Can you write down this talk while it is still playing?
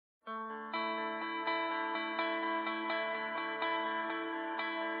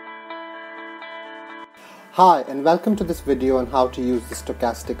Hi and welcome to this video on how to use the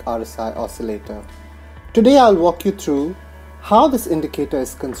Stochastic RSI oscillator. Today I'll walk you through how this indicator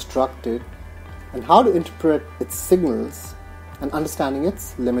is constructed and how to interpret its signals and understanding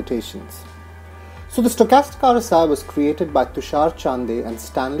its limitations. So the Stochastic RSI was created by Tushar Chande and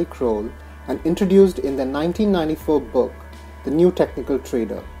Stanley Kroll and introduced in their 1994 book, The New Technical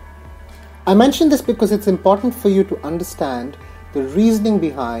Trader. I mention this because it's important for you to understand the reasoning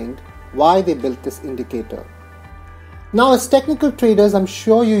behind why they built this indicator. Now, as technical traders, I'm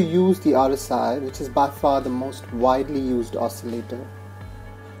sure you use the RSI, which is by far the most widely used oscillator.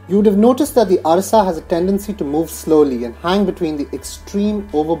 You would have noticed that the RSI has a tendency to move slowly and hang between the extreme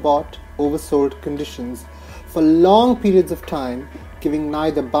overbought, oversold conditions for long periods of time, giving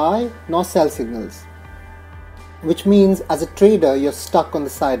neither buy nor sell signals, which means as a trader, you're stuck on the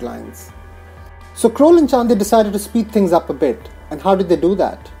sidelines. So Kroll and Chande decided to speed things up a bit. And how did they do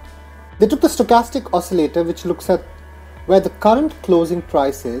that? They took the stochastic oscillator, which looks at where the current closing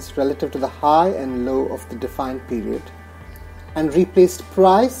price is relative to the high and low of the defined period, and replaced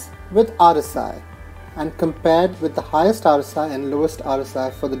price with RSI and compared with the highest RSI and lowest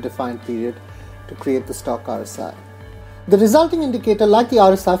RSI for the defined period to create the stock RSI. The resulting indicator, like the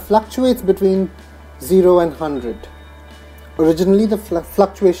RSI, fluctuates between 0 and 100. Originally, the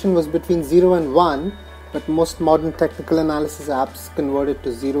fluctuation was between 0 and 1, but most modern technical analysis apps convert it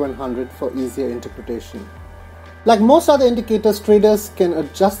to 0 and 100 for easier interpretation. Like most other indicators, traders can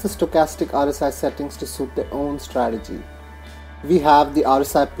adjust the stochastic RSI settings to suit their own strategy. We have the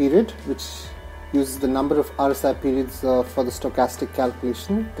RSI period, which uses the number of RSI periods for the stochastic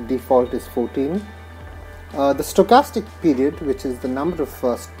calculation. The default is 14. The stochastic period, which is the number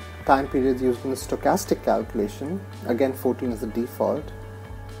of time periods used in the stochastic calculation, again 14 is the default.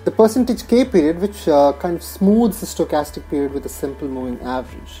 The percentage K period, which kind of smooths the stochastic period with a simple moving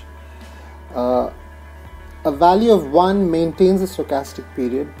average. A value of 1 maintains the stochastic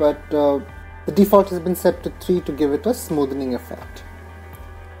period, but the default has been set to 3 to give it a smoothing effect.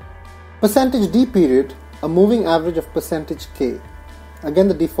 Percentage D period, a moving average of percentage K. Again,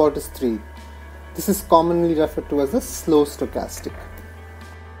 the default is 3. This is commonly referred to as a slow stochastic.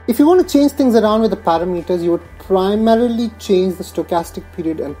 If you want to change things around with the parameters, you would primarily change the stochastic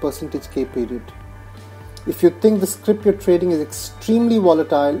period and percentage K period. If you think the script you're trading is extremely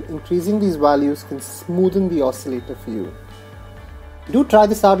volatile, increasing these values can smoothen the oscillator for you. Do try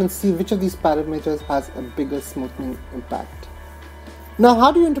this out and see which of these parameters has a bigger smoothing impact. Now,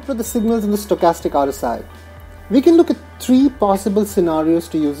 how do you interpret the signals in the stochastic RSI? We can look at 3 possible scenarios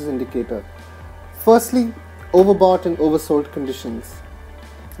to use this indicator. Firstly, overbought and oversold conditions.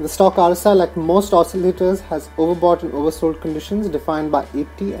 The stock RSI, like most oscillators, has overbought and oversold conditions defined by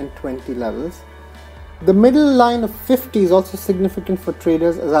 80 and 20 levels. The middle line of 50 is also significant for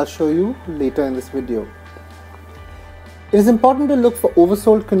traders, as I'll show you later in this video. It is important to look for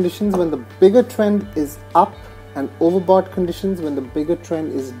oversold conditions when the bigger trend is up and overbought conditions when the bigger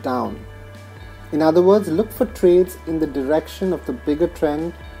trend is down. In other words, look for trades in the direction of the bigger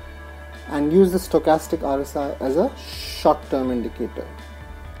trend and use the stochastic RSI as a short-term indicator.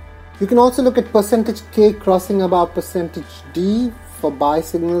 You can also look at percentage K crossing above percentage D for buy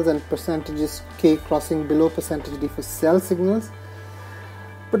signals and percentages K crossing below percentage D for sell signals.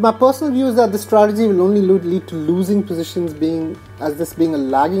 But my personal view is that this strategy will only lead to losing positions, as this being a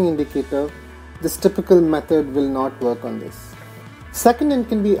lagging indicator. This typical method will not work on this. Second, it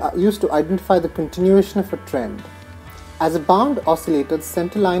can be used to identify the continuation of a trend. As a bound oscillator, the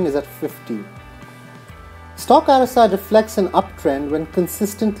center line is at 50. Stock RSI reflects an uptrend when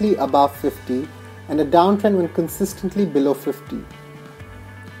consistently above 50 and a downtrend when consistently below 50.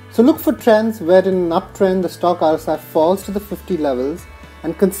 So look for trends where in an uptrend the stock RSI falls to the 50 levels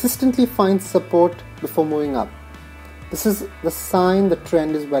and consistently finds support before moving up. This is the sign the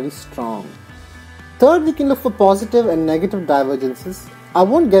trend is very strong. Third, we can look for positive and negative divergences. I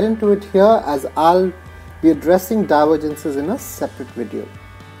won't get into it here as I'll be addressing divergences in a separate video.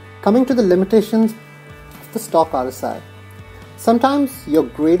 Coming to the limitations the stock RSI. Sometimes your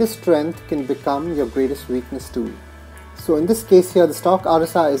greatest strength can become your greatest weakness too. So in this case here, the stock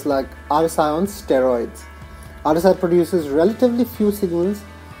RSI is like RSI on steroids. RSI produces relatively few signals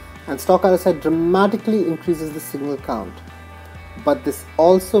and stock RSI dramatically increases the signal count. But this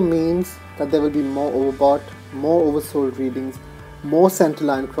also means that there will be more overbought, more oversold readings, more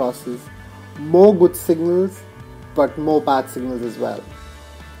centerline crosses, more good signals, but more bad signals as well.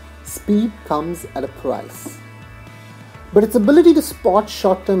 Speed comes at a price. But its ability to spot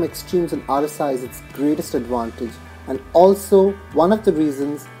short-term extremes in RSI is its greatest advantage and also one of the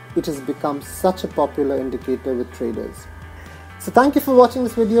reasons it has become such a popular indicator with traders. So thank you for watching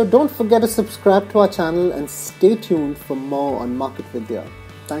this video. Don't forget to subscribe to our channel and stay tuned for more on Market Vidya.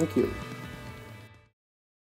 Thank you.